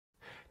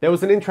There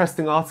was an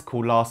interesting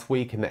article last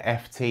week in the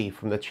FT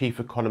from the chief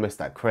economist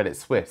at Credit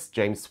Suisse,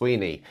 James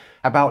Sweeney,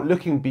 about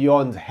looking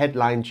beyond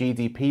headline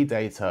GDP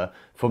data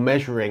for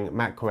measuring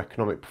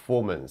macroeconomic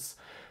performance.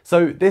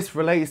 So this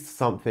relates to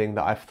something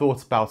that I've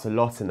thought about a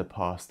lot in the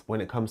past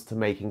when it comes to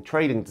making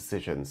trading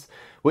decisions,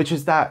 which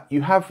is that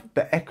you have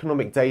the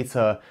economic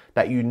data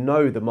that you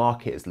know the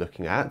market is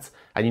looking at,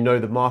 and you know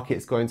the market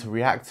is going to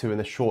react to in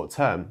the short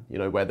term,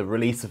 where the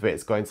release of it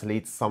is going to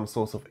lead to some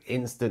sort of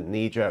instant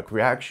knee-jerk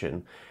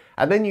reaction.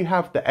 And then you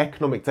have the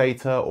economic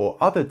data or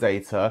other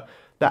data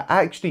that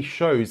actually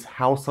shows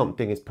how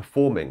something is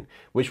performing,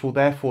 which will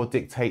therefore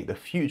dictate the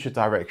future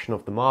direction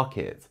of the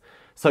market.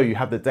 So you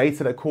have the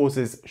data that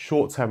causes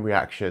short-term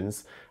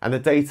reactions and the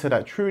data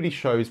that truly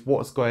shows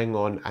what's going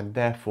on and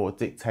therefore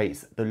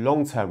dictates the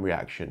long-term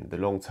reaction, the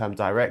long-term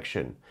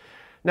direction.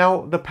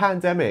 Now, the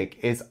pandemic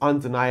is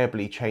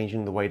undeniably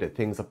changing the way that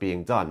things are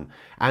being done,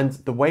 and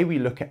the way we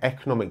look at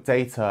economic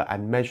data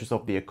and measures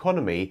of the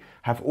economy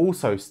have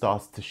also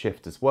started to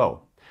shift as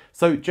well.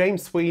 So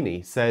James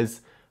Sweeney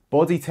says,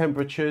 body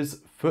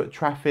temperatures, foot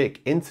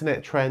traffic,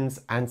 internet trends,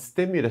 and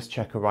stimulus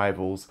check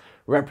arrivals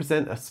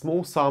represent a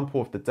small sample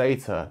of the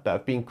data that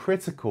have been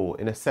critical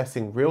in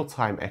assessing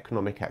real-time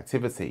economic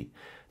activity.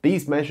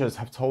 These measures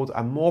have told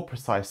a more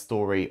precise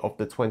story of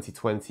the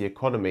 2020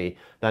 economy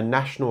than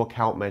national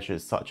account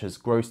measures such as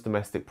gross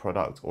domestic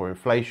product or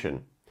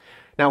inflation.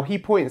 Now, he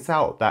points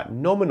out that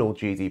nominal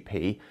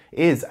GDP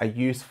is a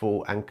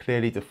useful and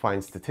clearly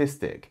defined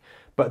statistic,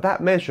 but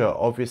that measure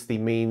obviously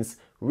means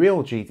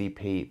real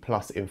GDP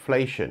plus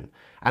inflation.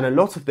 And a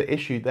lot of the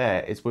issue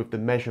there is with the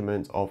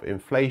measurement of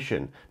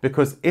inflation,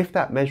 because if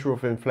that measure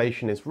of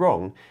inflation is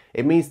wrong,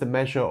 it means the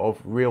measure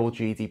of real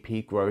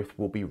GDP growth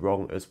will be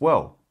wrong as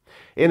well.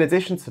 In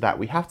addition to that,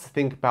 we have to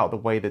think about the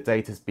way the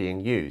data is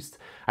being used.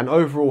 An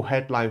overall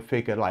headline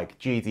figure like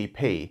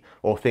GDP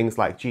or things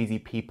like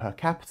GDP per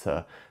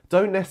capita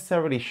don't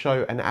necessarily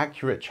show an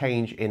accurate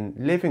change in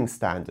living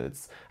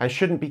standards and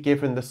shouldn't be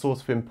given the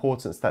sort of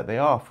importance that they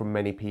are from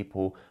many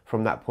people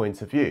from that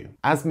point of view.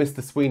 As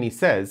Mr. Sweeney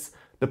says,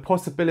 the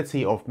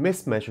possibility of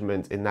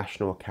mismeasurement in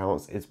national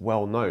accounts is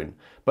well known,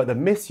 but the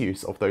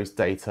misuse of those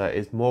data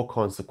is more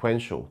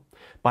consequential.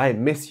 By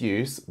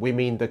misuse, we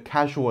mean the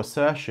casual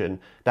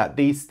assertion that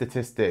these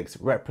statistics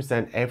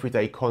represent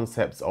everyday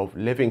concepts of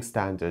living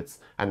standards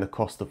and the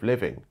cost of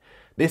living.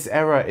 This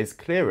error is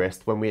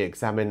clearest when we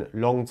examine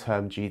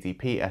long-term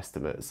GDP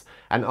estimates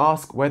and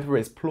ask whether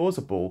it's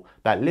plausible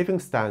that living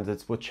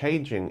standards were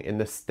changing in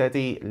the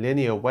steady,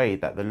 linear way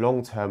that the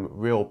long-term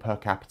real per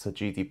capita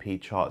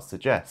GDP charts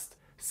suggest.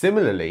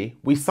 Similarly,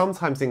 we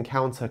sometimes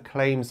encounter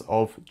claims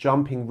of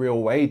jumping real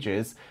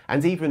wages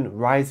and even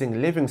rising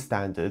living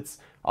standards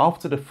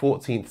after the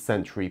 14th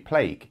century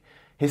plague.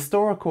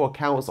 Historical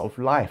accounts of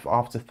life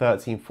after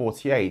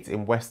 1348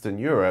 in Western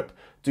Europe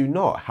do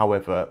not,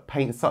 however,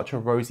 paint such a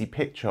rosy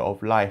picture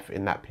of life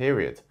in that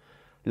period.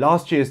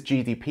 Last year's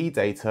GDP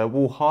data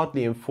will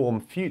hardly inform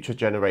future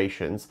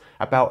generations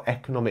about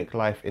economic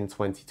life in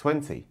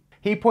 2020.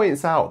 He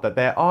points out that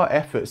there are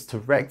efforts to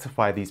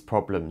rectify these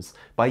problems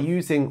by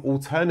using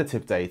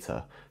alternative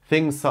data,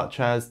 things such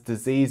as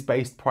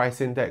disease-based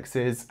price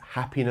indexes,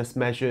 happiness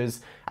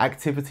measures,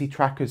 activity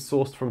trackers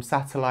sourced from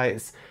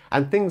satellites,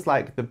 and things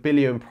like the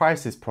Billion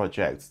Prices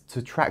project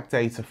to track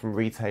data from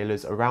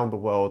retailers around the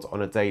world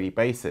on a daily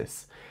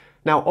basis.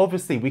 Now,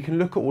 obviously, we can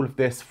look at all of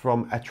this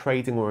from a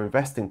trading or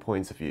investing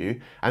point of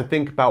view and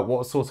think about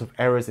what sort of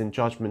errors in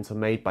judgment are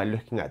made by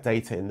looking at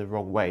data in the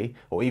wrong way,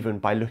 or even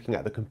by looking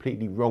at the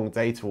completely wrong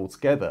data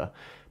altogether.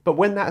 But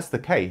when that's the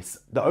case,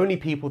 the only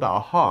people that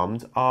are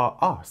harmed are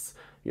us.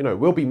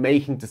 We'll be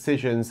making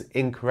decisions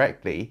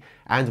incorrectly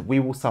and we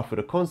will suffer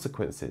the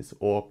consequences,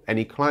 or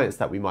any clients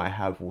that we might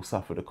have will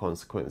suffer the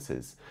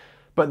consequences.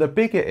 But the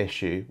bigger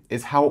issue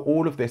is how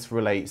all of this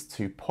relates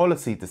to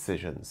policy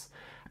decisions.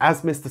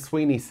 As Mr.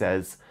 Sweeney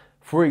says,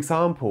 for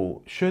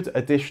example, should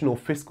additional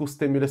fiscal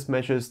stimulus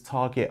measures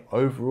target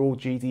overall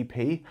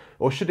GDP,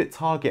 or should it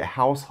target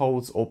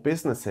households or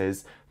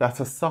businesses that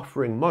are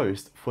suffering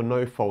most for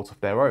no fault of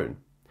their own?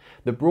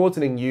 The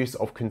broadening use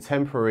of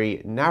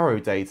contemporary narrow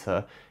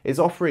data is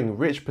offering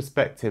rich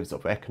perspectives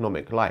of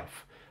economic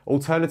life.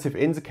 Alternative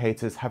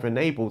indicators have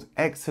enabled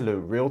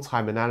excellent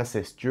real-time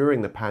analysis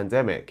during the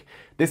pandemic.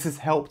 This has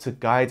helped to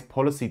guide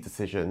policy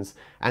decisions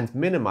and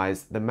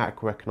minimize the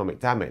macroeconomic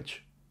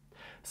damage.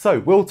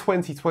 So, will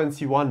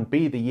 2021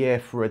 be the year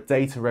for a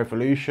data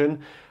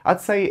revolution?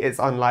 I'd say it's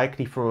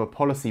unlikely from a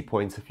policy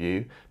point of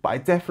view, but I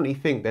definitely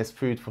think there's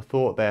food for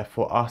thought there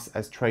for us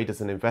as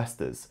traders and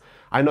investors.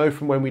 I know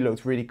from when we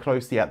looked really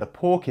closely at the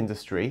pork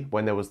industry,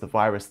 when there was the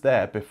virus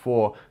there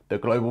before the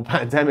global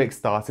pandemic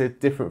started,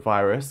 different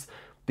virus,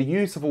 the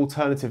use of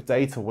alternative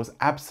data was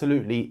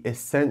absolutely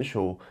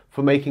essential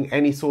for making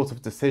any sort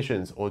of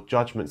decisions or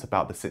judgments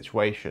about the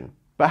situation.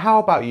 But how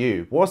about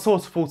you? What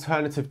sort of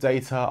alternative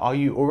data are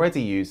you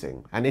already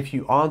using? And if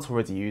you aren't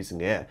already using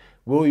it,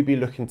 will you be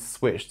looking to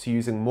switch to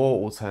using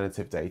more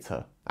alternative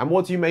data? And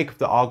what do you make of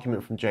the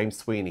argument from James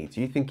Sweeney?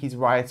 Do you think he's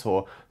right,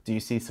 or do you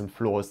see some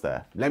flaws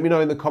there? Let me know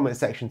in the comment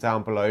section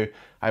down below.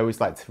 I always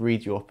like to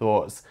read your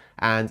thoughts,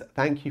 and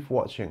thank you for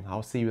watching.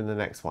 I'll see you in the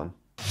next one.